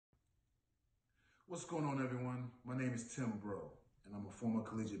What's going on, everyone? My name is Tim Breaux, and I'm a former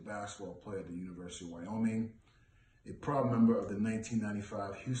collegiate basketball player at the University of Wyoming, a proud member of the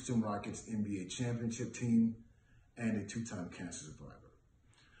 1995 Houston Rockets NBA championship team, and a two-time cancer survivor.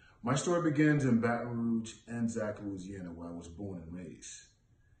 My story begins in Baton Rouge, Anzac, Louisiana, where I was born and raised.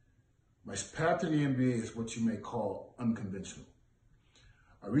 My path to the NBA is what you may call unconventional.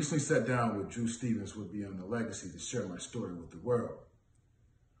 I recently sat down with Drew Stevens with Beyond the Legacy to share my story with the world.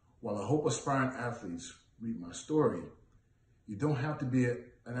 While I hope aspiring athletes read my story, you don't have to be an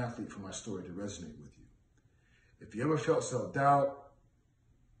athlete for my story to resonate with you. If you ever felt self-doubt,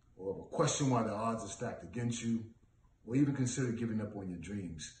 or ever question why the odds are stacked against you, or even consider giving up on your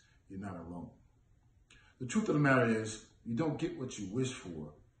dreams, you're not alone. The truth of the matter is, you don't get what you wish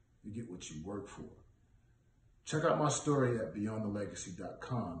for, you get what you work for. Check out my story at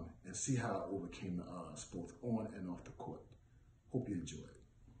beyondthelegacy.com and see how I overcame the odds, both on and off the court. Hope you enjoy it.